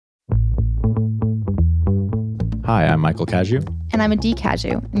Hi, I'm Michael Caju. And I'm Adi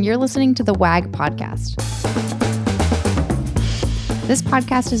Caju, and you're listening to the WAG podcast. This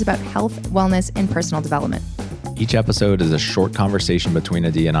podcast is about health, wellness, and personal development. Each episode is a short conversation between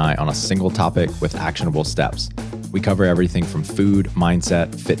Adi and I on a single topic with actionable steps. We cover everything from food,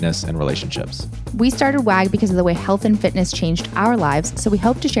 mindset, fitness, and relationships. We started WAG because of the way health and fitness changed our lives, so we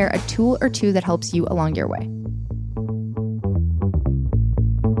hope to share a tool or two that helps you along your way.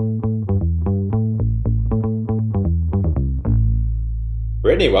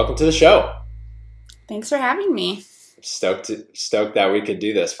 Brittany, welcome to the show. Thanks for having me. Stoked that we could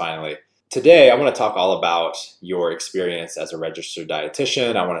do this finally. Today, I want to talk all about your experience as a registered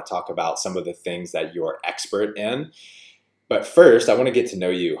dietitian. I want to talk about some of the things that you're expert in. But first, I want to get to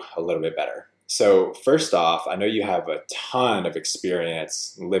know you a little bit better. So first off, I know you have a ton of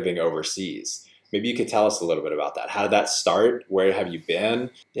experience living overseas. Maybe you could tell us a little bit about that. How did that start? Where have you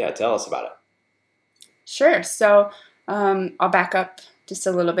been? Yeah, tell us about it. Sure. So I'll back up just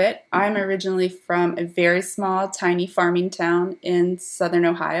a little bit. I'm originally from a very small, tiny farming town in southern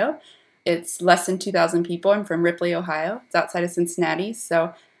Ohio. It's less than 2,000 people. I'm from Ripley, Ohio. It's outside of Cincinnati.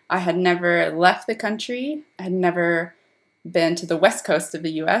 So I had never left the country. I had never been to the west coast of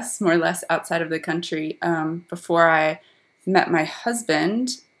the U.S., more or less outside of the country, before I met my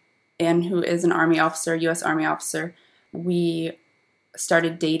husband, and who is an Army officer, U.S. Army officer. We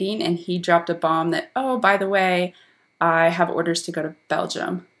started dating, and he dropped a bomb that, oh, by the way, I have orders to go to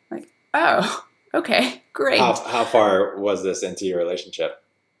Belgium. Like, oh, okay, great. How far was this into your relationship?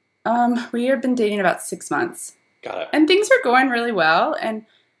 We had been dating about 6 months. Got it. And things were going really well. And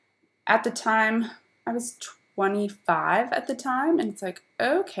at the time, I was 25 at the time. And it's like,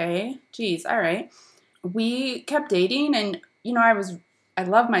 okay, geez, all right. We kept dating and, I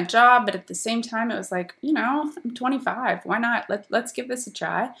love my job, but at the same time, it was like, I'm 25. Why not? Let's give this a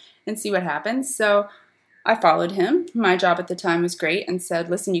try and see what happens. So I followed him. My job at the time was great and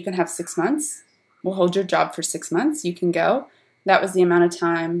said, listen, you can have 6 months. We'll hold your job for 6 months. You can go. That was the amount of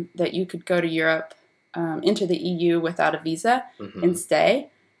time that you could go to Europe, enter the EU without a visa and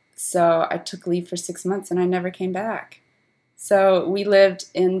stay. So I took leave for 6 months and I never came back. So we lived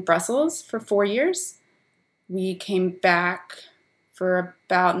in Brussels for 4 years. We came back for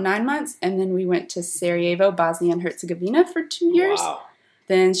about 9 months and then we went to Sarajevo, Bosnia and Herzegovina for 2 years. Wow.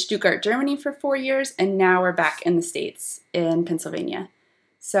 Then Stuttgart, Germany for 4 years. And now we're back in the States in Pennsylvania.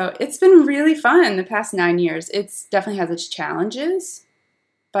 So it's been really fun the past 9 years. It definitely has its challenges,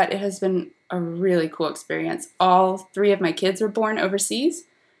 but it has been a really cool experience. All 3 of my kids were born overseas.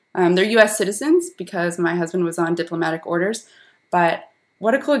 They're U.S. citizens because my husband was on diplomatic orders, but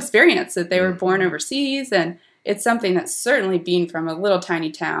what a cool experience that they were born overseas. And it's something that's certainly being from a little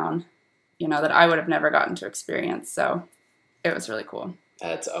tiny town, that I would have never gotten to experience. So it was really cool.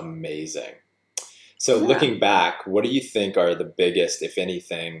 That's amazing. So looking back, what do you think are the biggest, if any,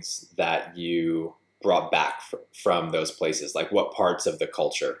 things that you brought back from those places? Like what parts of the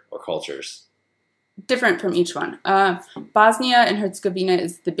culture or cultures? Different from each one. Bosnia and Herzegovina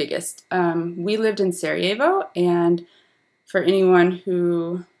is the biggest. We lived in Sarajevo, and for anyone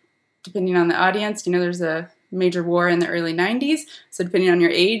who, depending on the audience, there's a major war in the early 90s. So depending on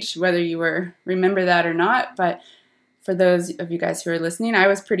your age, whether you remember that or not, but for those of you guys who are listening, I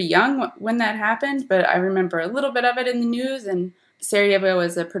was pretty young when that happened, but I remember a little bit of it in the news. And Sarajevo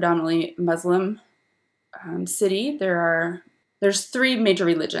is a predominantly Muslim city. There's 3 major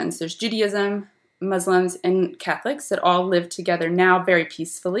religions. There's Judaism, Muslims, and Catholics that all live together now very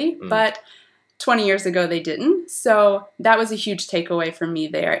peacefully. But 20 years ago, they didn't. So that was a huge takeaway for me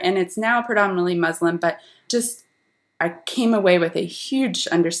there. And it's now predominantly Muslim, but I came away with a huge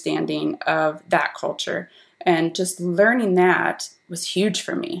understanding of that culture. And just learning that was huge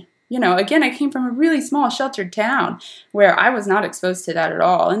for me. Again, I came from a really small sheltered town where I was not exposed to that at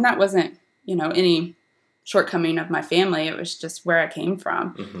all. And that wasn't, any shortcoming of my family. It was just where I came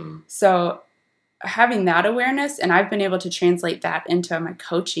from. So having that awareness, and I've been able to translate that into my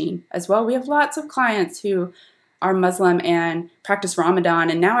coaching as well. We have lots of clients who are Muslim and practice Ramadan.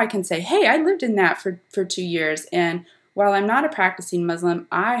 And now I can say, hey, I lived in that for 2 years. And while I'm not a practicing Muslim,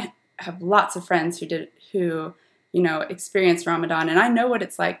 I have lots of friends who experienced Ramadan, and I know what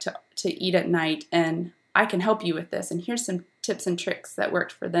it's like to eat at night, and I can help you with this, and here's some tips and tricks that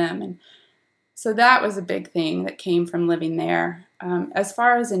worked for them. And so that was a big thing that came from living there. As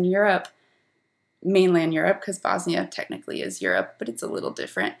far as in Europe, mainland Europe, because Bosnia technically is Europe, but it's a little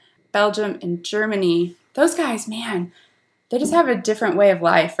different. Belgium and Germany, those guys, man, they just have a different way of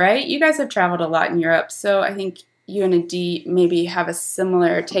life, right? You guys have traveled a lot in Europe, so I think you and Adi maybe have a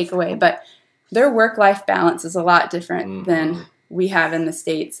similar takeaway, but their work-life balance is a lot different than we have in the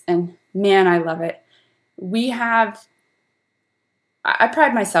States. And man, I love it. I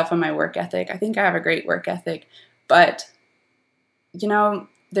pride myself on my work ethic. I think I have a great work ethic, but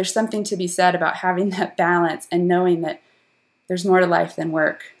there's something to be said about having that balance and knowing that there's more to life than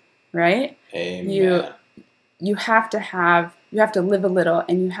work, right? Amen. You have to live a little,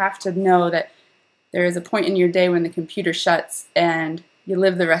 and you have to know that there is a point in your day when the computer shuts and you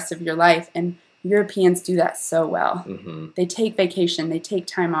live the rest of your life. And Europeans do that so well. Mm-hmm. They take vacation, they take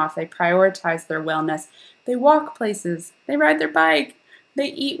time off, they prioritize their wellness, they walk places, they ride their bike, they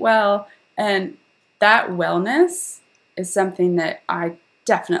eat well. And that wellness is something that I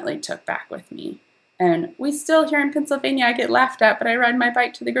definitely took back with me. And we still here in Pennsylvania, I get laughed at, but I ride my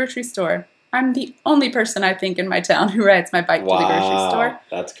bike to the grocery store. I'm the only person, I think, in my town who rides my bike to the grocery store.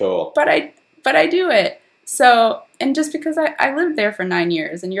 That's cool. But I do it. So, and just because I lived there for 9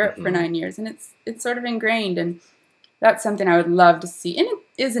 years, in Europe for 9 years, and it's sort of ingrained, and that's something I would love to see. And it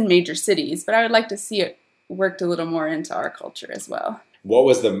is in major cities, but I would like to see it worked a little more into our culture as well. What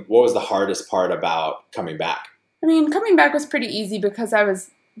was the hardest part about coming back? I mean, coming back was pretty easy because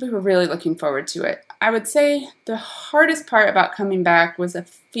we were really looking forward to it. I would say the hardest part about coming back was a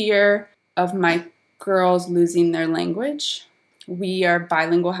fear of my girls losing their language. We are a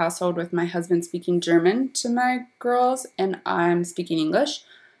bilingual household with my husband speaking German to my girls, and I'm speaking English.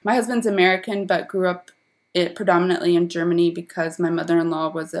 My husband's American, but grew up predominantly in Germany because my mother-in-law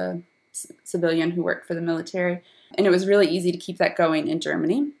was a civilian who worked for the military. And it was really easy to keep that going in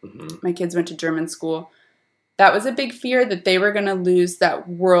Germany. Mm-hmm. My kids went to German school. That was a big fear that they were going to lose that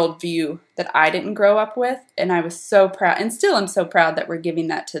worldview that I didn't grow up with. And I was so proud, and still am so proud that we're giving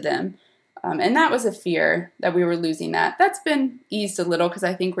that to them. And that was a fear that we were losing that. That's been eased a little because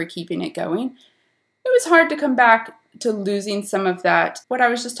I think we're keeping it going. It was hard to come back to losing some of that, what I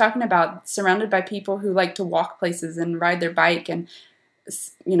was just talking about, surrounded by people who like to walk places and ride their bike, and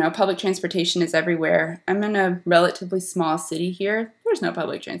public transportation is everywhere. I'm in a relatively small city here. There's no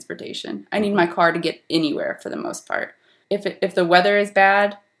public transportation. I need my car to get anywhere for the most part. If the weather is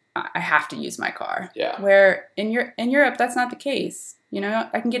bad, I have to use my car. Yeah. Where in Europe, that's not the case.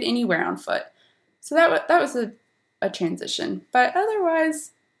 I can get anywhere on foot. So that was a transition. But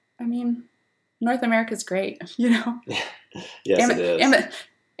otherwise, I mean, North America's great, Yes, it is.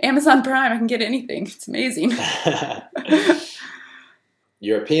 Amazon Prime, I can get anything. It's amazing.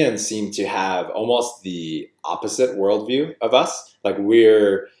 Europeans seem to have almost the opposite worldview of us. Like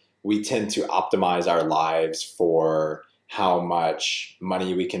we tend to optimize our lives for how much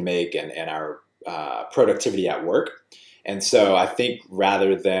money we can make and our productivity at work. And so I think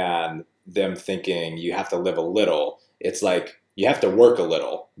rather than them thinking you have to live a little, it's like you have to work a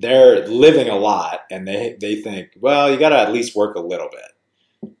little. They're living a lot, and they think, well, you got to at least work a little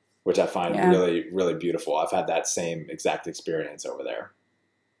bit, which I find really, really beautiful. I've had that same exact experience over there.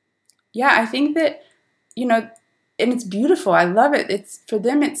 Yeah, I think that, and it's beautiful. I love it. For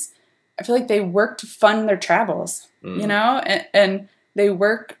them, I feel like they work to fund their travels, and they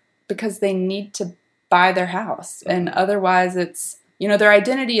work because they need to buy their house. And otherwise it's, their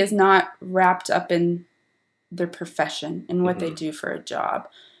identity is not wrapped up in their profession and what they do for a job.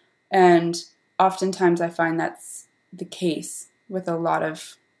 And oftentimes I find that's the case with a lot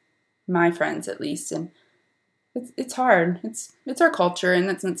of my friends, at least. And it's hard. It's our culture, and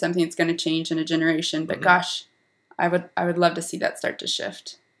that's not something that's going to change in a generation. But gosh, I would love to see that start to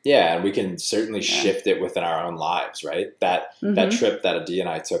shift. Yeah, and we can certainly shift it within our own lives, right? That trip that Adi and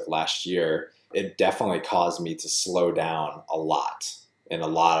I took last year, it definitely caused me to slow down a lot in a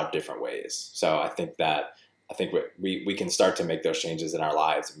lot of different ways. So I think we can start to make those changes in our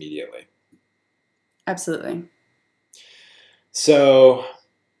lives immediately. Absolutely. So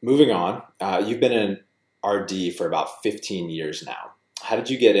moving on, you've been in RD for about 15 years now. How did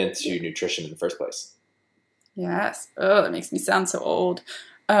you get into nutrition in the first place? Yes. Oh, that makes me sound so old.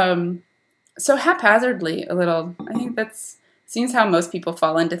 So haphazardly a little. I think seems how most people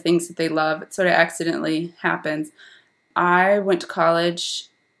fall into things that they love. It sort of accidentally happens. I went to college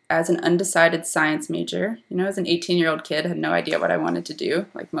as an undecided science major. As an 18-year-old kid, I had no idea what I wanted to do,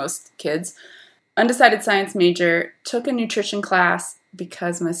 like most kids. Undecided science major, took a nutrition class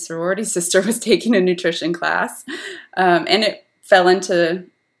because my sorority sister was taking a nutrition class. And it fell into,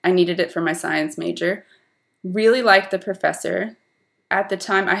 I needed it for my science major. Really liked the professor. At the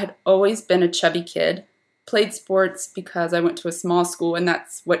time, I had always been a chubby kid. Played sports because I went to a small school, and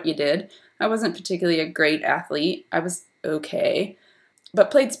that's what you did. I wasn't particularly a great athlete. I was okay. But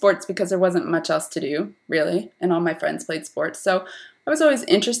played sports because there wasn't much else to do, really. And all my friends played sports. So I was always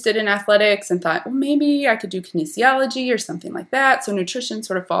interested in athletics and thought, well, maybe I could do kinesiology or something like that. So nutrition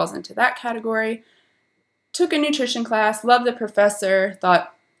sort of falls into that category. Took a nutrition class, loved the professor,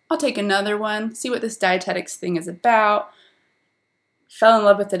 thought, I'll take another one, see what this dietetics thing is about. Fell in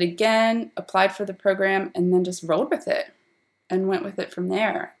love with it again, applied for the program, and then just rolled with it and went with it from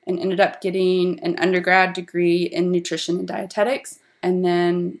there, and ended up getting an undergrad degree in nutrition and dietetics, and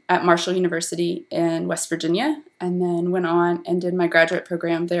then at Marshall University in West Virginia, and then went on and did my graduate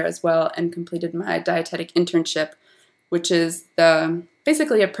program there as well and completed my dietetic internship, which is the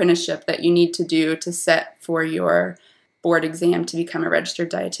basically apprenticeship that you need to do to set for your board exam to become a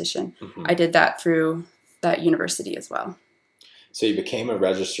registered dietitian. Mm-hmm. I did that through that university as well. So you became a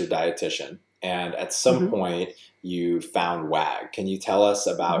registered dietitian, and at some point you found WAG. Can you tell us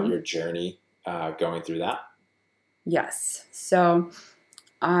about your journey going through that? Yes. So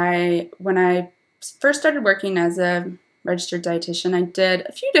when I first started working as a registered dietitian, I did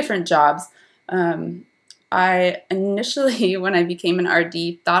a few different jobs. I initially, when I became an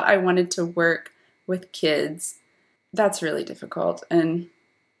RD, thought I wanted to work with kids. That's really difficult, and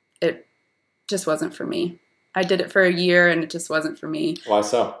it just wasn't for me. I did it for a year, and it just wasn't for me. Why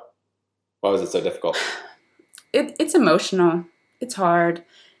so? Why was it so difficult? It's emotional. It's hard.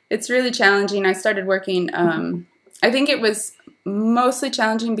 It's really challenging. I started working, I think it was mostly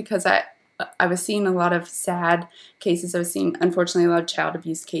challenging because I was seeing a lot of sad cases. I was seeing, unfortunately, a lot of child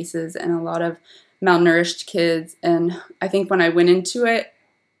abuse cases and a lot of malnourished kids. And I think when I went into it,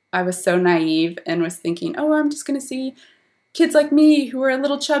 I was so naive and was thinking, oh, I'm just going to see kids like me who are a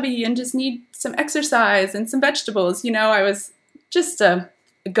little chubby and just need some exercise and some vegetables. You know, I was just a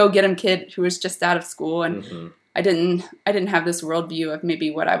go-get-em kid who was just out of school, and I didn't have this worldview of maybe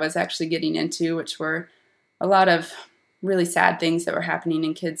what I was actually getting into, which were a lot of really sad things that were happening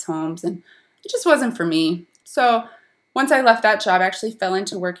in kids' homes, and it just wasn't for me. So once I left that job, I actually fell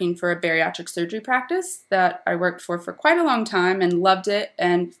into working for a bariatric surgery practice that I worked for quite a long time and loved it,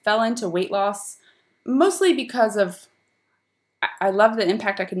 and fell into weight loss mostly because of I love the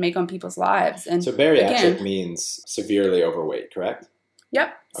impact I could make on people's lives. And so bariatric means severely overweight, correct? Yep.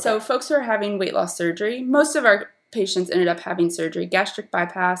 Okay. So folks who are having weight loss surgery, most of our patients ended up having surgery, gastric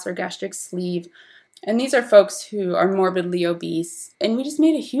bypass or gastric sleeve. And these are folks who are morbidly obese, and we just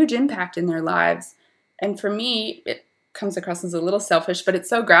made a huge impact in their lives. And for me, it comes across as a little selfish, but it's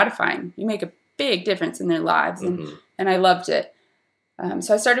so gratifying. You make a big difference in their lives, and I loved it.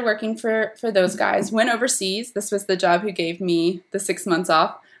 So I started working for those guys, went overseas. This was the job who gave me the 6 months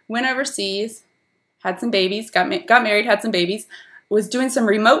off. Went overseas, had some babies, got married, had some babies, was doing some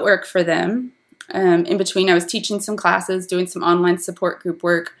remote work for them. In between, I was teaching some classes, doing some online support group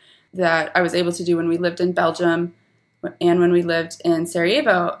work that I was able to do when we lived in Belgium and when we lived in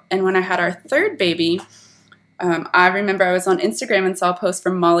Sarajevo. And when I had our third baby, I remember I was on Instagram and saw a post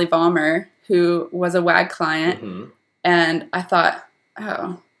from Molly Vollmer, who was a WAG client. And I thought,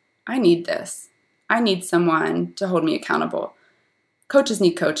 oh, I need this. I need someone to hold me accountable. Coaches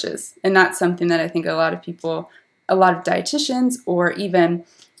need coaches. And that's something that I think a lot of dietitians or even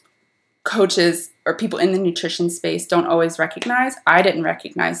coaches or people in the nutrition space don't always recognize. I didn't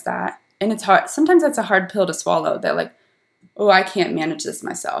recognize that. And it's hard. Sometimes that's a hard pill to swallow. That like, oh, I can't manage this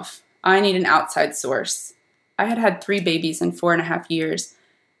myself. I need an outside source. I had 3 babies in 4.5 years,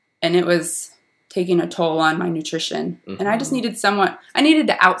 and it was taking a toll on my nutrition. And I just needed someone. I needed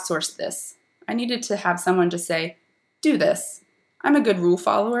to outsource this. I needed to have someone just say, do this. I'm a good rule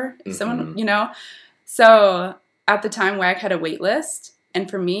follower. If someone, So at the time, WAG had a wait list. And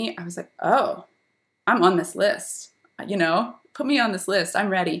for me, I was like, oh, I'm on this list. Put me on this list. I'm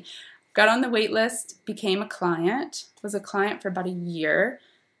ready. Got on the wait list, became a client, was a client for about a year,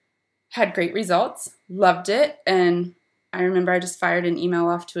 had great results, loved it. And I remember I just fired an email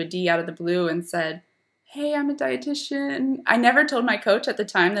off to a D out of the blue and said, hey, I'm a dietitian. I nenever told my coach at the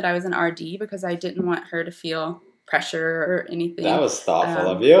time that I was an RD because I didn't want her to feel pressure or anything. That was thoughtful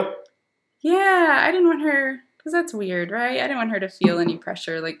of you. Yeah, I didn't want her, because that's weird, right? I didn't want her to feel any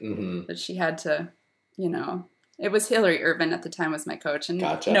pressure that she had to, It was Hillary Irvin at the time was my coach, and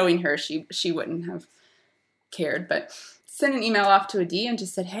knowing her, she wouldn't have cared. But sent an email off to a D and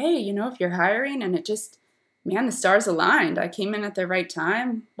just said, hey, if you're hiring, and it just, man, the stars aligned. I came in at the right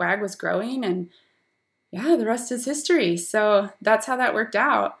time. WAG was growing, and yeah, the rest is history. So that's how that worked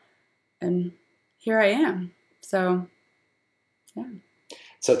out. And here I am. So, yeah.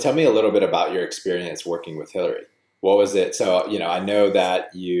 So tell me a little bit about your experience working with Hillary. What was it? So, I know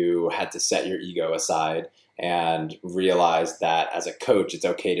that you had to set your ego aside and realize that as a coach, it's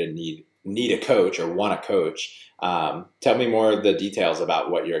okay to need a coach or want a coach. Tell me more of the details about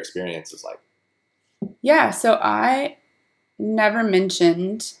what your experience was like. Yeah, so I never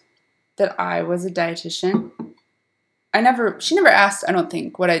mentioned that I was a dietitian. She never asked, I don't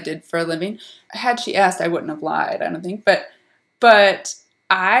think, what I did for a living. Had she asked, I wouldn't have lied, I don't think. But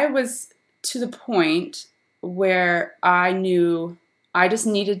I was to the point where I knew I just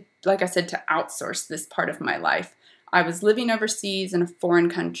needed, like I said, to outsource this part of my life. I was living overseas in a foreign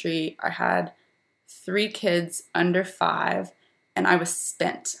country. I had 3 kids under 5, and I was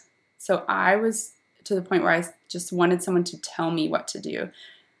spent. So I was to the point where I just wanted someone to tell me what to do.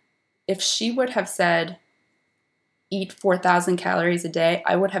 If she would have said, eat 4,000 calories a day,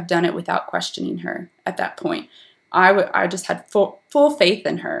 I would have done it without questioning her at that point. I just had full faith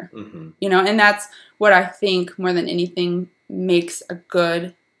in her, and that's what I think more than anything makes a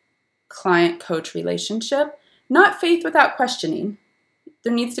good client-coach relationship. Not faith without questioning.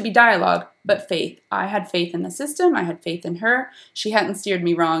 There needs to be dialogue, but faith. I had faith in the system. I had faith in her. She hadn't steered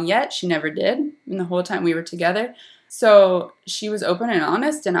me wrong yet. She never did in the whole time we were together. So she was open and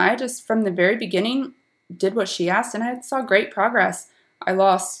honest, and I just, from the very beginning, did what she asked, and I saw great progress. I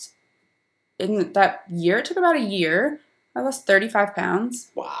lost, in that year, it took about a year, I lost 35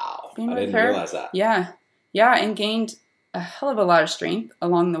 pounds. Wow. I didn't realize that. Yeah, and gained a hell of a lot of strength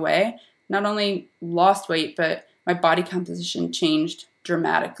along the way. Not only lost weight, but my body composition changed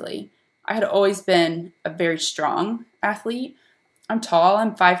dramatically. I had always been a very strong athlete. I'm tall,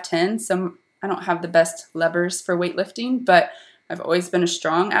 I'm 5'10", so I don't have the best levers for weightlifting, but I've always been a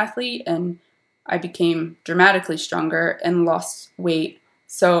strong athlete, and I became dramatically stronger and lost weight.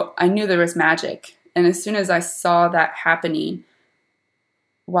 So I knew there was magic. And as soon as I saw that happening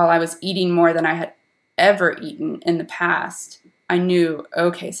while I was eating more than I had ever eaten in the past, I knew,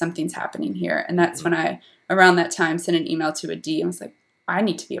 okay, something's happening here. And that's when I, around that time, sent an email to a D and was like, I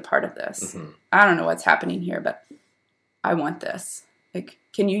need to be a part of this. I don't know what's happening here, but I want this. Like,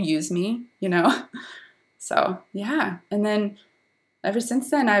 can you use me? So, yeah. And then ever since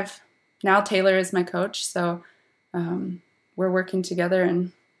then, now Taylor is my coach. So we're working together,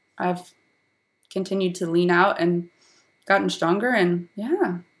 and I've continued to lean out and gotten stronger. And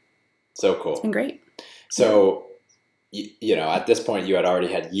yeah. So cool. It's been great. So, at this point, you had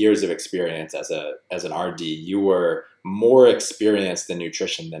already had years of experience as an RD. You were more experienced in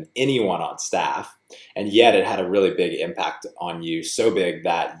nutrition than anyone on staff, and yet it had a really big impact on you, so big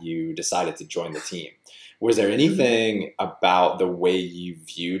that you decided to join the team. Was there anything about the way you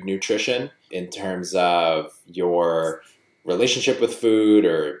viewed nutrition in terms of your relationship with food,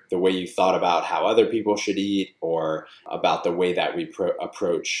 or the way you thought about how other people should eat, or about the way that we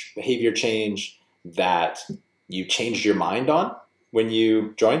approach behavior change, that you changed your mind on when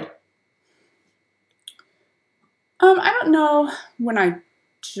you joined? I don't know when I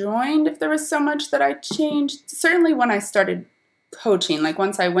joined if there was so much that I changed. Certainly when I started coaching, like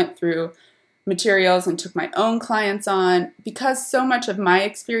once I went through materials and took my own clients on, because so much of my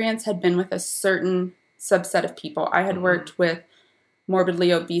experience had been with a certain subset of people. I had worked with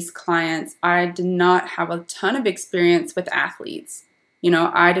morbidly obese clients. I did not have a ton of experience with athletes.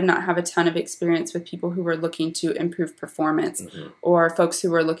 I did not have a ton of experience with people who were looking to improve performance or folks who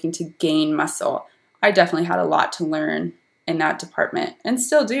were looking to gain muscle. I definitely had a lot to learn in that department, and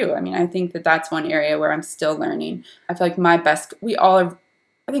still do. I mean, I think that that's one area where I'm still learning. I feel like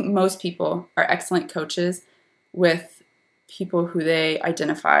I think most people are excellent coaches with people who they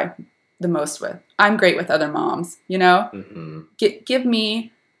identify the most with. I'm great with other moms, Give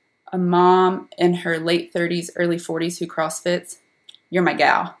me a mom in her late 30s, early 40s who CrossFits. You're my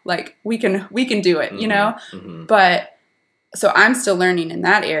gal. Like, we can do it, But so I'm still learning in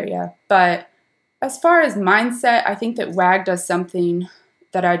that area. But as far as mindset, I think that WAG does something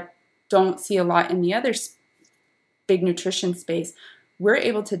that I don't see a lot in the other big nutrition space. We're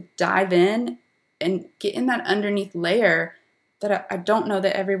able to dive in and get in that underneath layer that I don't know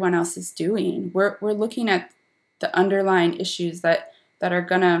that everyone else is doing. We're looking at the underlying issues that are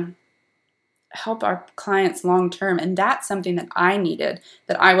going to help our clients long term. And that's something that I needed,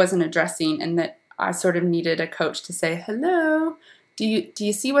 that I wasn't addressing, and that I sort of needed a coach to say, hello, do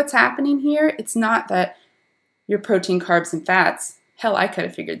you see what's happening here? It's not that your protein, carbs, and fats. Hell, I could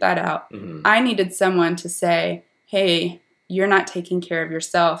have figured that out. I needed someone to say, hey, you're not taking care of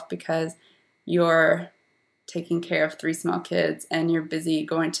yourself because you're taking care of 3 small kids and you're busy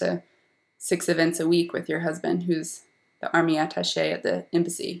going to 6 events a week with your husband who's the army attaché at the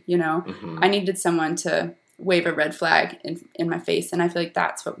embassy, I needed someone to wave a red flag in my face. And I feel like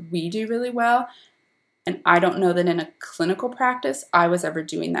that's what we do really well. And I don't know that in a clinical practice, I was ever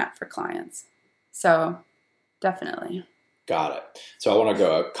doing that for clients. So definitely. Got it. So I want to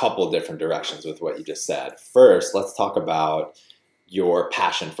go a couple different directions with what you just said. First, let's talk about your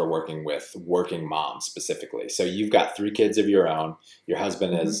passion for working with working moms specifically. So you've got 3 kids of your own. Your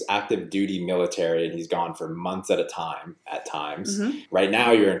husband is active duty military, and he's gone for months at a time at times. Right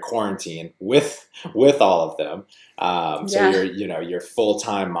now you're in quarantine with all of them. So you're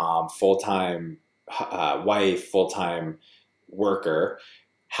full-time mom, full-time wife, full-time worker.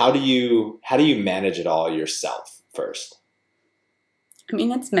 How do you manage it all yourself first? I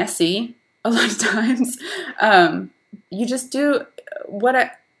mean, it's messy a lot of times. You just do what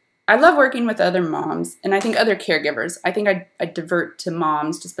I love working with other moms, and I think other caregivers. I think I divert to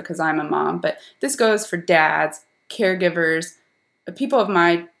moms just because I'm a mom, but this goes for dads, caregivers, people of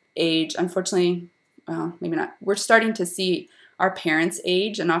my age. Unfortunately, well, maybe not. We're starting to see our parents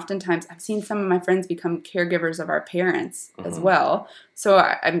age, and oftentimes I've seen some of my friends become caregivers of our parents as well. So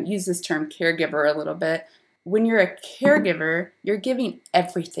I use this term caregiver a little bit. When you're a caregiver, you're giving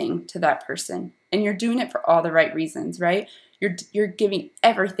everything to that person, and you're doing it for all the right reasons, right? You're giving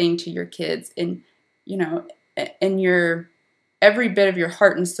everything to your kids, and and your every bit of your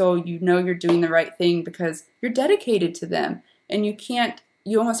heart and soul. You're doing the right thing because you're dedicated to them, and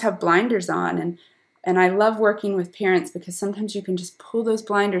you almost have blinders on. And I love working with parents because sometimes you can just pull those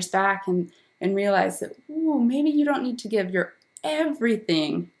blinders back and realize that, maybe you don't need to give your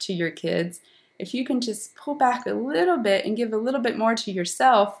everything to your kids. If you can just pull back a little bit and give a little bit more to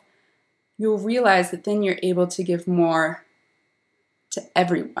yourself, you'll realize that then you're able to give more to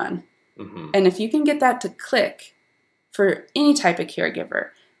everyone. And if you can get that to click for any type of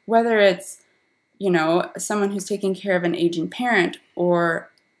caregiver, whether it's, someone who's taking care of an aging parent, or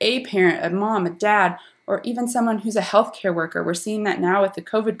a parent, a mom, a dad, or even someone who's a healthcare worker. We're seeing that now with the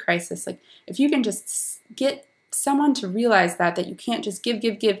COVID crisis. Like, if you can just get someone to realize that you can't just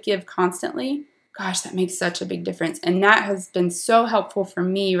give constantly, gosh, that makes such a big difference. And that has been so helpful for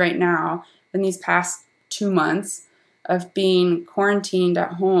me right now in these past 2 months of being quarantined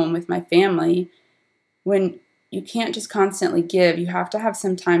at home with my family. When you can't just constantly give, you have to have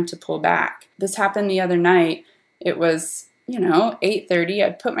some time to pull back. This happened the other night. It was 8:30,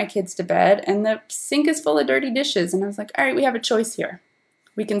 I'd put my kids to bed, and the sink is full of dirty dishes. And I was like, all right, we have a choice here.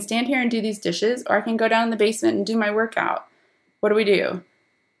 We can stand here and do these dishes, or I can go down in the basement and do my workout. What do we do?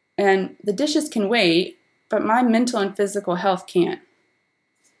 And the dishes can wait, but my mental and physical health can't.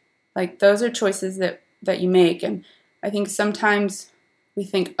 Like, those are choices that you make. And I think sometimes we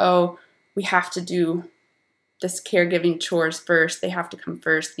think, we have to do this caregiving chores first. They have to come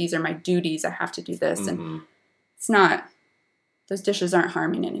first. These are my duties. I have to do this. And it's not. Those dishes aren't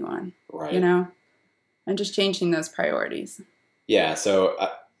harming anyone, right? And just changing those priorities. Yeah. So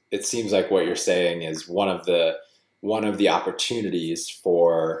it seems like what you're saying is one of the opportunities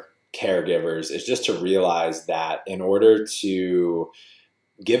for caregivers is just to realize that in order to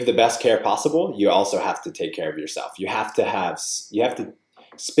give the best care possible, you also have to take care of yourself. You have to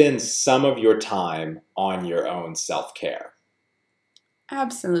spend some of your time on your own self-care.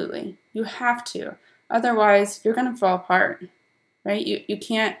 Absolutely. You have to. Otherwise, you're going to fall apart, right? You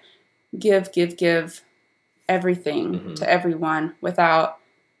can't give everything to everyone without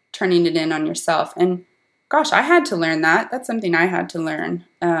turning it in on yourself. And gosh, I had to learn that. That's something I had to learn.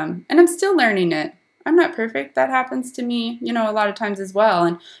 And I'm still learning it. I'm not perfect. That happens to me, a lot of times as well.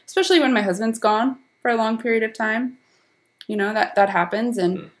 And especially when my husband's gone for a long period of time, that happens.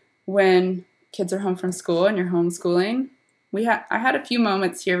 And when kids are home from school and you're homeschooling, I had a few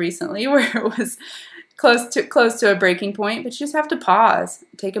moments here recently where it was close to a breaking point, but you just have to pause,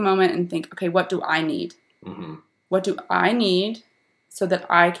 take a moment and think, okay, what do I need? What do I need so that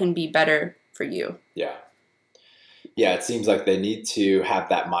I can be better for you? Yeah. Yeah, it seems like they need to have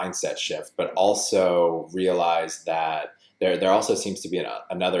that mindset shift, but also realize that there also seems to be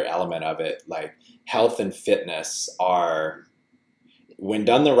another element of it, like health and fitness are, when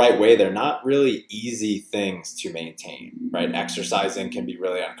done the right way, they're not really easy things to maintain, right? Exercising can be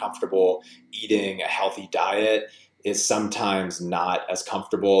really uncomfortable. Eating a healthy diet is sometimes not as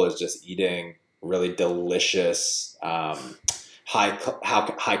comfortable as just eating really delicious, high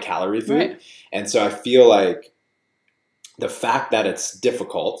calorie food. Right. And so I feel like the fact that it's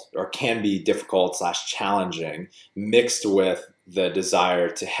difficult or can be difficult / challenging mixed with the desire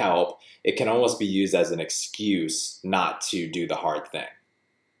to help, it can almost be used as an excuse not to do the hard thing.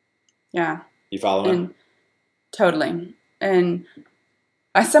 Yeah. You follow me? Totally. And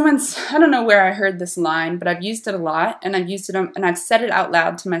I don't know where I heard this line, but I've used it a lot, and I've used it and I've said it out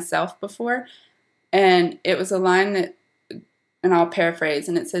loud to myself before. And it was a line that, and I'll paraphrase,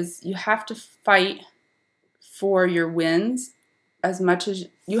 and it says, you have to fight for your wins as much as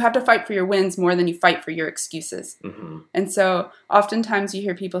you have to fight for your wins more than you fight for your excuses. And so oftentimes you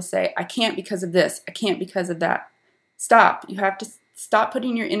hear people say, I can't because of this. I can't because of that. Stop. You have to stop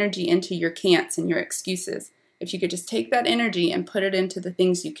putting your energy into your can'ts and your excuses. If you could just take that energy and put it into the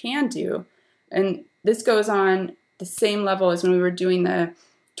things you can do. And this goes on the same level as when we were doing the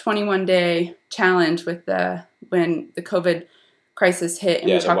 21-day challenge with when the COVID crisis hit,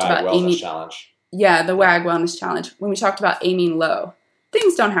 and we talked about Wellness Challenge. Yeah, the WAG Wellness Challenge. When we talked about aiming low,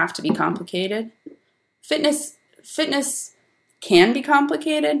 things don't have to be complicated. Fitness can be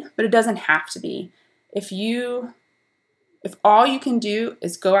complicated, but it doesn't have to be. If all you can do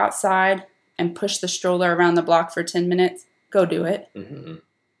is go outside and push the stroller around the block for 10 minutes, go do it. Mm-hmm.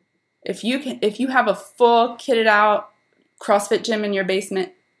 If you have a full kitted out CrossFit gym in your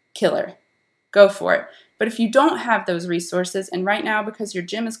basement, killer. Go for it. But if you don't have those resources, and right now because your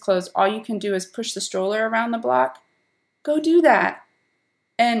gym is closed, all you can do is push the stroller around the block, go do that.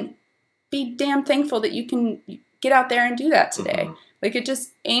 And be damn thankful that you can get out there and do that today. Mm-hmm. Like, it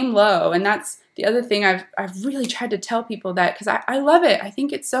just aim low. And that's the other thing I've really tried to tell people, that because I love it. I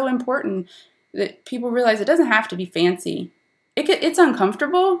think it's so important that people realize it doesn't have to be fancy. It's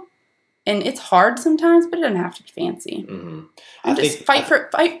uncomfortable and it's hard sometimes, but it doesn't have to be fancy. Mm-hmm. And just fight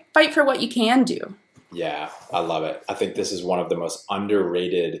for what you can do. Yeah, I love it. I think this is one of the most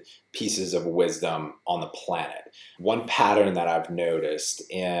underrated pieces of wisdom on the planet. One pattern that I've noticed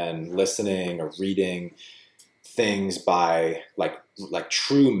in listening or reading things by like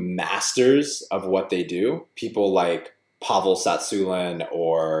true masters of what they do, people like Pavel Tsatsouline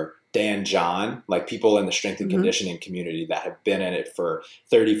or Dan John, like people in the strength and conditioning community that have been in it for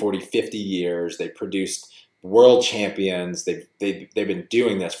 30, 40, 50 years. They produced world champions. They've been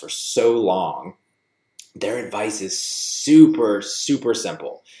doing this for so long. Their advice is super, super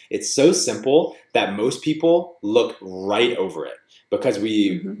simple. It's so simple that most people look right over it, because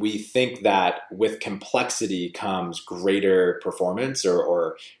we think that with complexity comes greater performance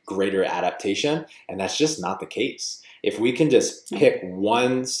or greater adaptation, and that's just not the case. If we can just pick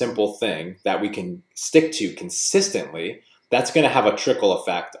one simple thing that we can stick to consistently, that's going to have a trickle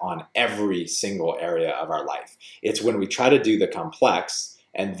effect on every single area of our life. It's when we try to do the complex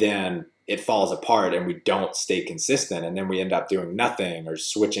and then it falls apart and we don't stay consistent, and then we end up doing nothing or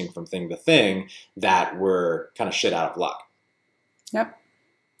switching from thing to thing, that we're kind of shit out of luck. Yep.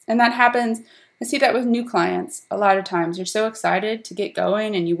 And that happens. I see that with new clients. A lot of times you're so excited to get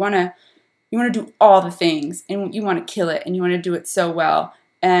going and you want to do all the things and you want to kill it and you want to do it so well,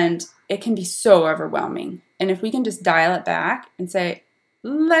 and it can be so overwhelming. And if we can just dial it back and say,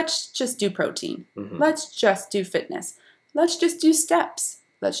 let's just do protein. Mm-hmm. Let's just do fitness. Let's just do steps.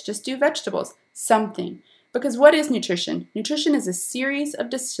 Let's just do vegetables, something. Because what is nutrition? Nutrition is a series of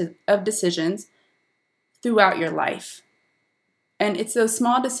decisions throughout your life. And it's those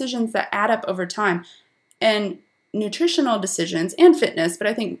small decisions that add up over time. And nutritional decisions and fitness, but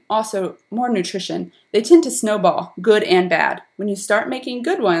I think also more nutrition, they tend to snowball, good and bad. When you start making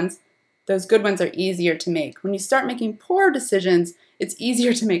good ones, those good ones are easier to make. When you start making poor decisions, it's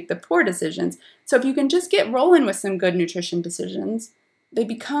easier to make the poor decisions. So if you can just get rolling with some good nutrition decisions, they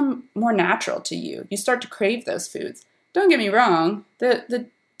become more natural to you. You start to crave those foods. Don't get me wrong, the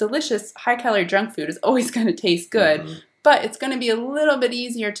delicious high-calorie junk food is always going to taste good, but it's going to be a little bit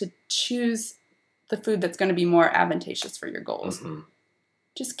easier to choose the food that's going to be more advantageous for your goals.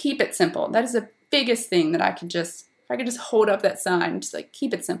 Just keep it simple. That is the biggest thing that if I could just hold up that sign, just like,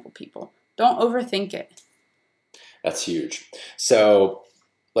 keep it simple, people. Don't overthink it. That's huge. So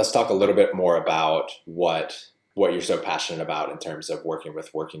let's talk a little bit more about what you're so passionate about in terms of working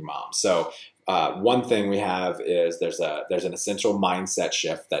with working moms. So one thing we have is there's an essential mindset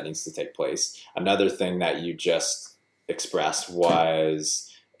shift that needs to take place. Another thing that you just expressed was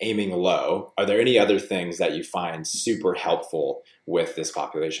aiming low. Are there any other things that you find super helpful with this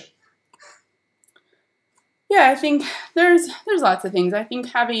population? Yeah, I think there's lots of things. I think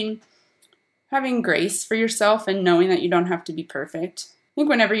having grace for yourself and knowing that you don't have to be perfect. I think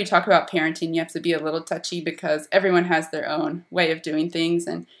whenever you talk about parenting, you have to be a little touchy because everyone has their own way of doing things,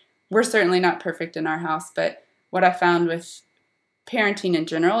 and we're certainly not perfect in our house. But what I found with parenting in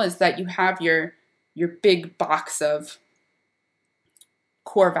general is that you have your big box of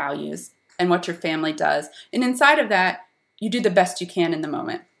core values and what your family does. And inside of that, you do the best you can in the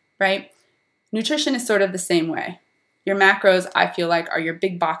moment, right? Nutrition is sort of the same way. Your macros, I feel like, are your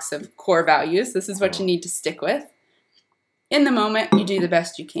big box of core values. This is what you need to stick with. In the moment, you do the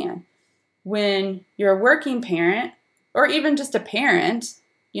best you can. When you're a working parent, or even just a parent,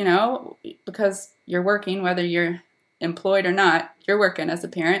 because you're working, whether you're employed or not, you're working as a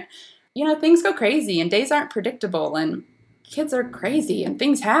parent, things go crazy and days aren't predictable and kids are crazy and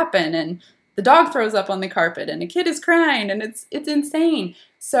things happen and the dog throws up on the carpet and a kid is crying and it's insane.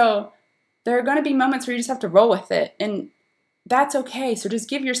 So there are going to be moments where you just have to roll with it. And that's okay. So just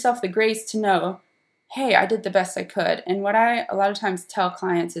give yourself the grace to know, hey, I did the best I could. And what I a lot of times tell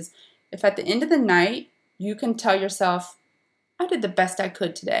clients is, if at the end of the night you can tell yourself, I did the best I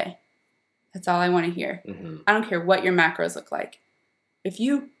could today, that's all I want to hear. I don't care what your macros look like. If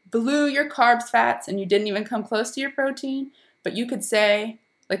you blew your carbs, fats, and you didn't even come close to your protein, but you could say,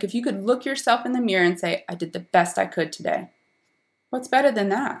 like, if you could look yourself in the mirror and say, I did the best I could today, what's better than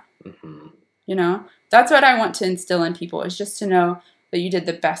that? You know, that's what I want to instill in people, is just to know that you did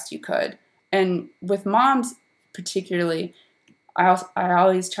the best you could. And with moms particularly, I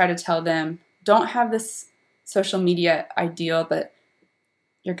always try to tell them, don't have this social media ideal that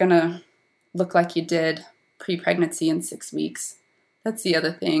you're going to look like you did pre-pregnancy in 6 weeks. That's the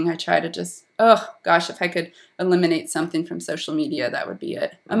other thing. I try to just, oh gosh, if I could eliminate something from social media, that would be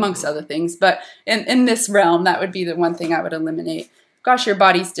it, amongst other things. But in this realm, that would be the one thing I would eliminate. Gosh, your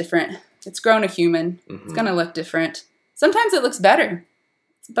body's different. It's grown a human. It's going to look different. Sometimes it looks better,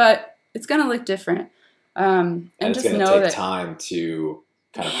 but it's going to look different. And it's just going to know take that time to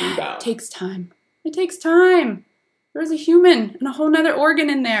kind of rebound. It takes time. It takes time. There's a human and a whole nother organ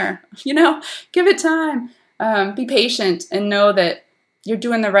in there. You know, give it time. Be patient and know that you're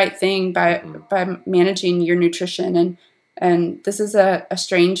doing the right thing by managing your nutrition. And this is a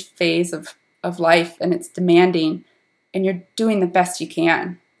strange phase of life, and it's demanding, and you're doing the best you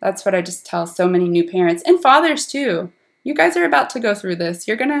can. That's what I just tell so many new parents and fathers too. You guys are about to go through this.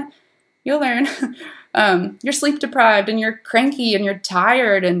 You'll learn. You're sleep deprived and you're cranky and you're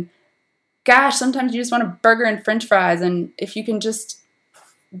tired, and gosh, sometimes you just want a burger and french fries. And if you can just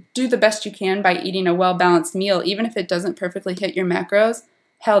do the best you can by eating a well-balanced meal, even if it doesn't perfectly hit your macros,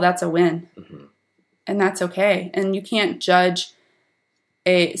 hell, that's a win. And that's okay. And you can't judge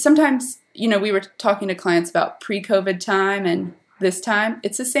sometimes, you know, we were talking to clients about pre-COVID time and this time.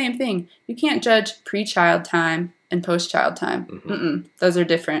 It's the same thing. You can't judge pre-child time and post-child time. Those are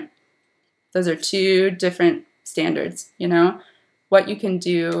different. Those are two different standards, you know? What you can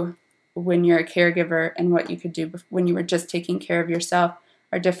do when you're a caregiver and what you could do when you were just taking care of yourself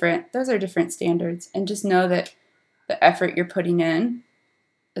are different. Those are different standards. And just know that the effort you're putting in,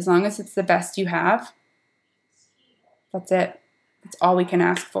 as long as it's the best you have, that's it. That's all we can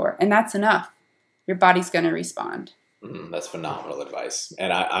ask for. And that's enough. Your body's going to respond. That's phenomenal advice.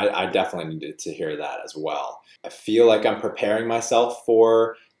 And I definitely needed to hear that as well. I feel like I'm preparing myself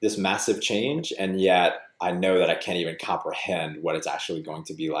for this massive change, and yet I know that I can't even comprehend what it's actually going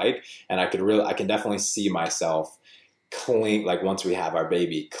to be like. And I can definitely see myself once we have our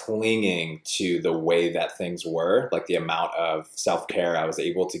baby, clinging to the way that things were, like the amount of self-care I was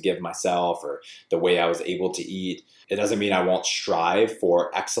able to give myself or the way I was able to eat. It doesn't mean I won't strive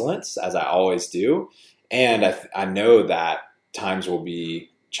for excellence, as I always do. And I know that times will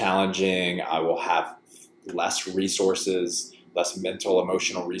be challenging. I will have less resources, less mental,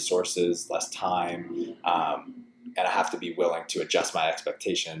 emotional resources, less time. And I have to be willing to adjust my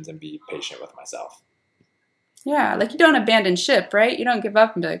expectations and be patient with myself. Yeah, like you don't abandon ship, right? You don't give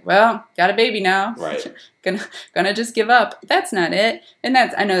up and be like, well, got a baby now. Right. gonna just give up. That's not it. And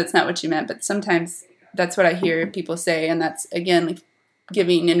I know that's not what you meant, but sometimes that's what I hear people say. And that's, again, like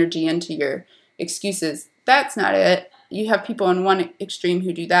giving energy into your excuses. That's not it. You have people on one extreme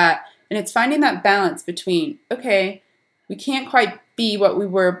who do that. And it's finding that balance between, okay, we can't quite be what we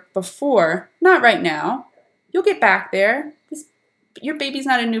were before. Not right now. You'll get back there. Your baby's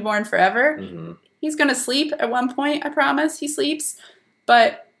not a newborn forever. He's going to sleep at one point, I promise. He sleeps.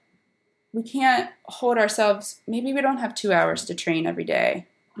 But we can't hold ourselves. Maybe we don't have 2 hours to train every day,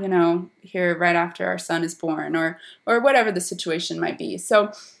 you know, here right after our son is born or whatever the situation might be.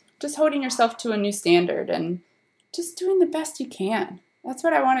 So just holding yourself to a new standard and just doing the best you can. That's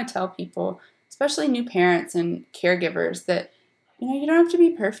what I want to tell people, especially new parents and caregivers, that, you know, you don't have to be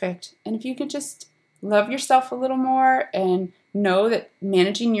perfect. And if you could just love yourself a little more and know that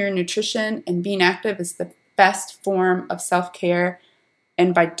managing your nutrition and being active is the best form of self-care.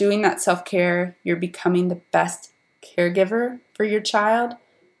 And by doing that self-care, you're becoming the best caregiver for your child.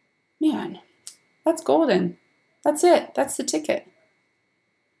 Man, that's golden. That's it. That's the ticket.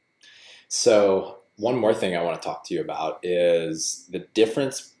 So one more thing I want to talk to you about is the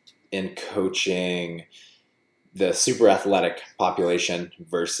difference in coaching the super athletic population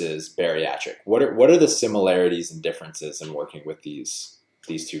versus bariatric. What are the similarities and differences in working with these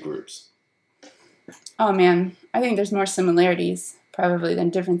two groups? Oh man, I think there's more similarities probably than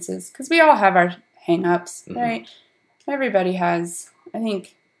differences, because we all have our hang-ups, right? Everybody has. I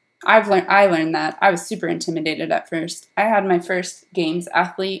think I learned that. I was super intimidated at first. I had my first games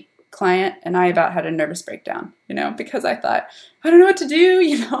athlete client and I about had a nervous breakdown, you know, because I thought, I don't know what to do,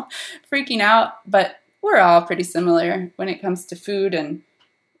 you know, freaking out. But we're all pretty similar when it comes to food and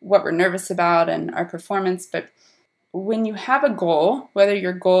what we're nervous about and our performance. But when you have a goal, whether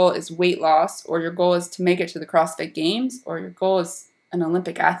your goal is weight loss or your goal is to make it to the CrossFit Games or your goal is an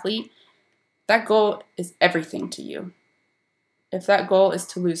Olympic athlete, that goal is everything to you. If that goal is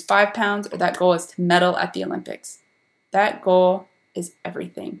to lose 5 pounds or that goal is to medal at the Olympics, that goal is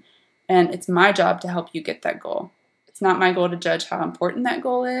everything. And it's my job to help you get that goal. It's not my goal to judge how important that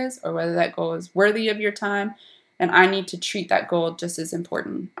goal is or whether that goal is worthy of your time. And I need to treat that goal just as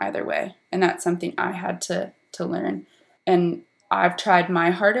important either way. And that's something I had to learn. And I've tried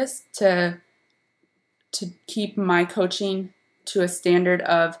my hardest to keep my coaching to a standard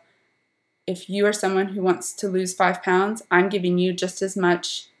of, if you are someone who wants to lose 5 pounds, I'm giving you just as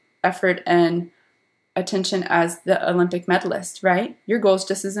much effort and attention as the Olympic medalist, right? Your goal is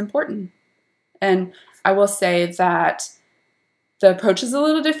just as important. And I will say that the approach is a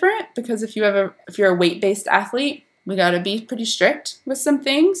little different because if you're a weight-based athlete, we got to be pretty strict with some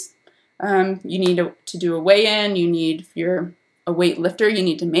things. You need to do a weigh-in. If you're a weight lifter, you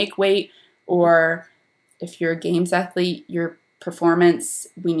need to make weight. Or if you're a games athlete, your performance,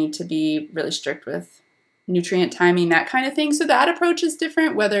 we need to be really strict with nutrient timing, that kind of thing. So that approach is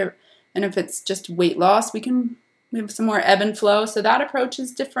different. And if it's just weight loss, we have some more ebb and flow. So that approach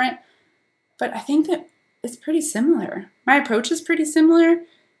is different. But I think that it's pretty similar. My approach is pretty similar.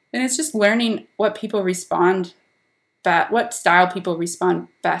 And it's just learning what style people respond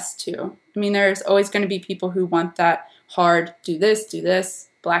best to. I mean, there's always going to be people who want that hard, do this,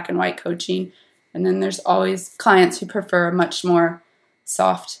 black and white coaching. And then there's always clients who prefer a much more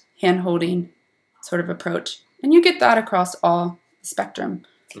soft, hand-holding sort of approach. And you get that across all the spectrum.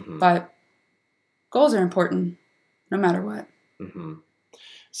 Mm-hmm. But goals are important no matter what. Mm-hmm.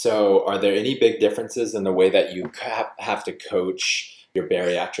 So are there any big differences in the way that you have to coach your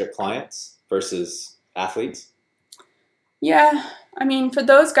bariatric clients versus athletes? Yeah. I mean, for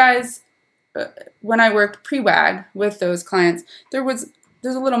those guys, when I worked pre-WAG with those clients, there's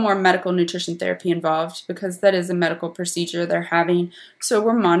a little more medical nutrition therapy involved because that is a medical procedure they're having. So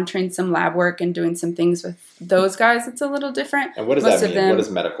we're monitoring some lab work and doing some things with those guys. It's a little different. And what does that mean? What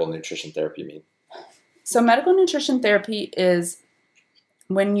does medical nutrition therapy mean? So medical nutrition therapy is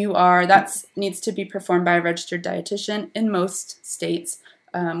when that needs to be performed by a registered dietitian in most states.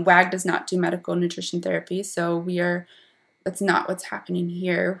 WAG does not do medical nutrition therapy, so that's not what's happening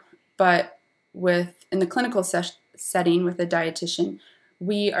here. But in the clinical setting with a dietitian,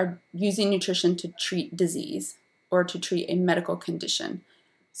 we are using nutrition to treat disease or to treat a medical condition.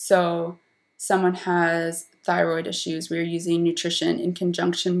 So someone has thyroid issues, we're using nutrition in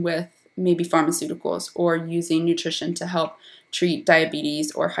conjunction with maybe pharmaceuticals, or using nutrition to help treat diabetes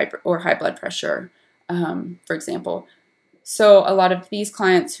or high blood pressure, for example. So a lot of these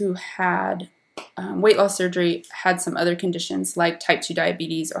clients who had weight loss surgery had some other conditions like type 2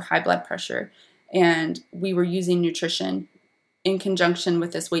 diabetes or high blood pressure, and we were using nutrition in conjunction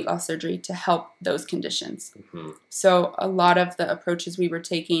with this weight loss surgery to help those conditions. Mm-hmm. So a lot of the approaches we were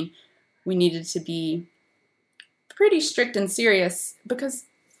taking, we needed to be pretty strict and serious because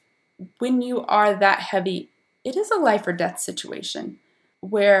when you are that heavy, it is a life or death situation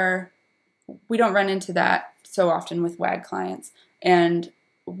where we don't run into that so often with WAG clients. And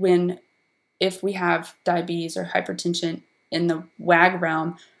if we have diabetes or hypertension in the WAG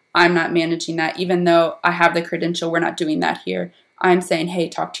realm, I'm not managing that. Even though I have the credential, we're not doing that here. I'm saying, hey,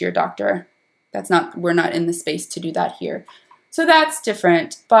 talk to your doctor. We're not in the space to do that here. So that's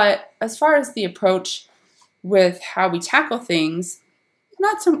different. But as far as the approach with how we tackle things,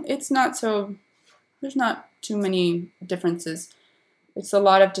 there's not too many differences. It's a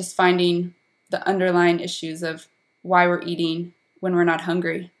lot of just finding the underlying issues of why we're eating when we're not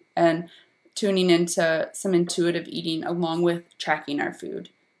hungry and tuning into some intuitive eating along with tracking our food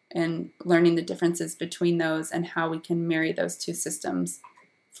and learning the differences between those and how we can marry those two systems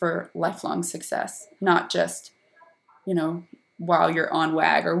for lifelong success, not just, while you're on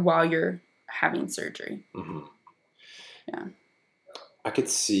WAG or while you're having surgery. Mm-hmm. Yeah. I could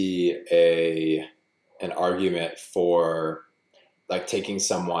see an argument for like taking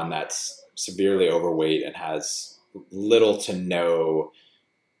someone that's severely overweight and has little to no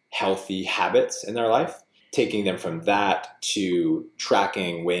healthy habits in their life, taking them from that to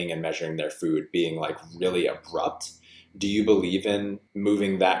tracking, weighing, and measuring their food being like really abrupt. Do you believe in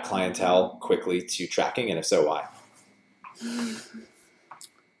moving that clientele quickly to tracking? And if so, why?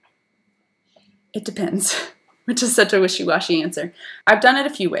 It depends, which is such a wishy-washy answer. I've done it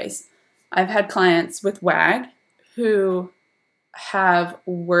a few ways. I've had clients with WAG who I've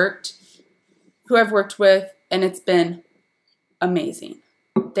worked with, and it's been amazing.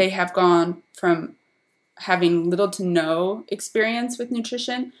 They have gone from having little to no experience with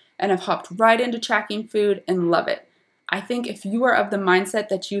nutrition and have hopped right into tracking food and love it. I think if you are of the mindset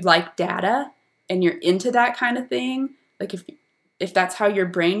that you like data and you're into that kind of thing, like if that's how your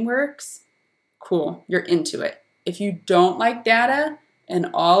brain works, cool, you're into it. If you don't like data and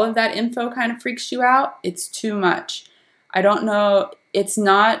all of that info kind of freaks you out, it's too much. I don't know, it's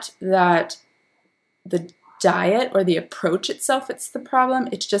not that the diet or the approach itself, it's the problem.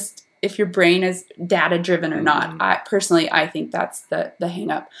 It's just if your brain is data driven or not. I think that's the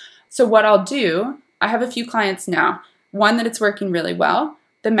hang up. So what I'll do, I have a few clients now. One, that it's working really well.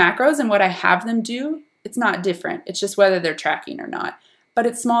 The macros and what I have them do, it's not different. It's just whether they're tracking or not. But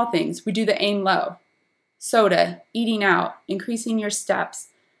it's small things. We do the aim low. Soda, eating out, increasing your steps,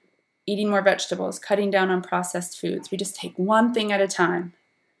 eating more vegetables, cutting down on processed foods. We just take one thing at a time.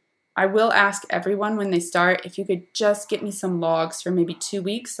 I will ask everyone when they start, if you could just get me some logs for maybe 2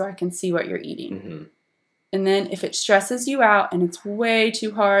 weeks so I can see what you're eating. And then if it stresses you out and it's way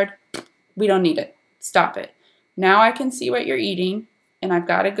too hard, we don't need it. Stop it. Now I can see what you're eating, and I've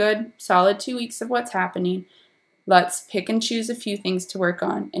got a good solid 2 weeks of what's happening. Let's pick and choose a few things to work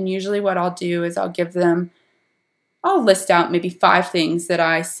on. And usually what I'll do is I'll list out maybe 5 things that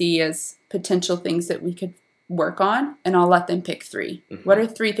I see as potential things that we could work on, and I'll let them pick 3. What are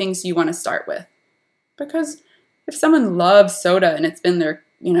 3 things you want to start with? Because if someone loves soda and it's been their,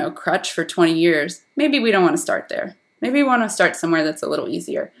 crutch for 20 years, maybe we don't want to start there. Maybe we want to start somewhere that's a little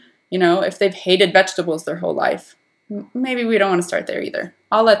easier. If they've hated vegetables their whole life, maybe we don't want to start there either.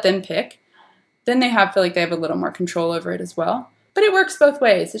 I'll let them pick. Then they feel like they have a little more control over it as well. But it works both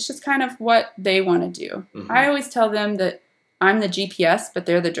ways. It's just kind of what they want to do. I always tell them that I'm the GPS, but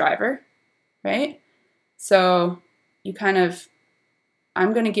they're the driver, right? So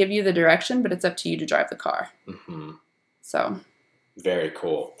I'm going to give you the direction, but it's up to you to drive the car. So. Very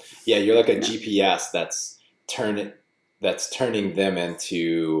cool. Yeah, you're like a GPS that's turning them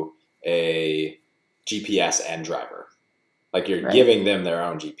into a GPS and driver. Like you're giving them their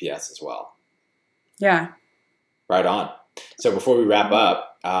own GPS as well. Yeah. Right on. So before we wrap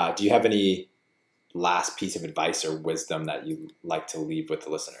up, do you have any last piece of advice or wisdom that you'd like to leave with the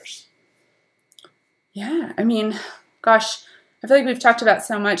listeners? Yeah, I mean, gosh, I feel like we've talked about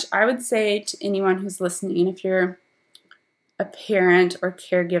so much. I would say to anyone who's listening, if you're a parent or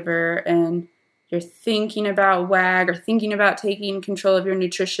caregiver and you're thinking about WAG or thinking about taking control of your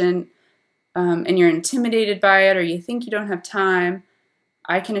nutrition and you're intimidated by it or you think you don't have time,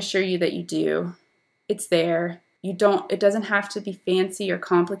 I can assure you that you do. It's there. It doesn't have to be fancy or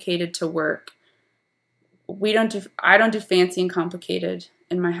complicated to work. I don't do fancy and complicated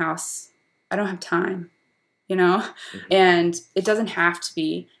in my house. I don't have time, and it doesn't have to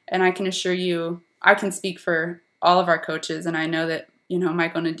be. And I can assure you, I can speak for all of our coaches, and I know that,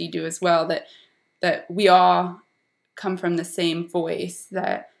 Michael and Adi do as well, that we all come from the same voice,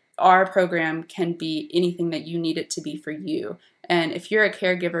 that our program can be anything that you need it to be for you. And if you're a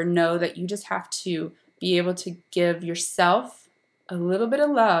caregiver, know that you just have to be able to give yourself a little bit of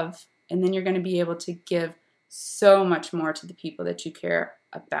love, and then you're going to be able to give so much more to the people that you care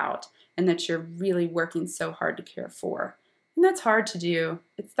about and that you're really working so hard to care for. And that's hard to do.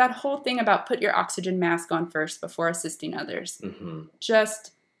 It's that whole thing about put your oxygen mask on first before assisting others.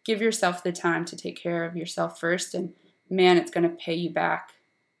 Just give yourself the time to take care of yourself first, and man, it's going to pay you back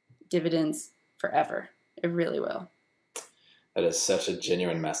dividends forever. It really will. That is such a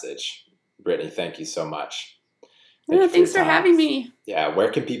genuine message. Brittany, thank you so much. Thanks for having me. Yeah, where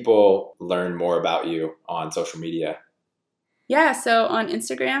can people learn more about you on social media? Yeah, so on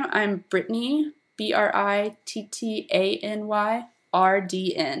Instagram, I'm Brittany,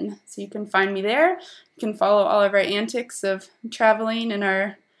 BrittanyRDN. So you can find me there. You can follow all of our antics of traveling and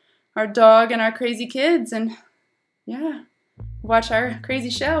our dog and our crazy kids, and watch our crazy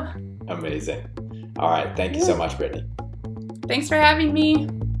show. Amazing. All right, thank you so much, Brittany. Thanks for having me.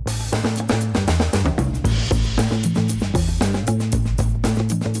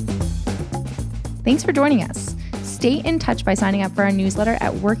 Thanks for joining us. Stay in touch by signing up for our newsletter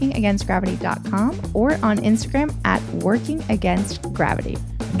at workingagainstgravity.com or on Instagram at workingagainstgravity.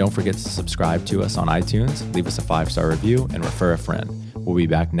 And don't forget to subscribe to us on iTunes, leave us a 5-star review, and refer a friend. We'll be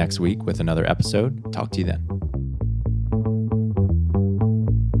back next week with another episode. Talk to you then.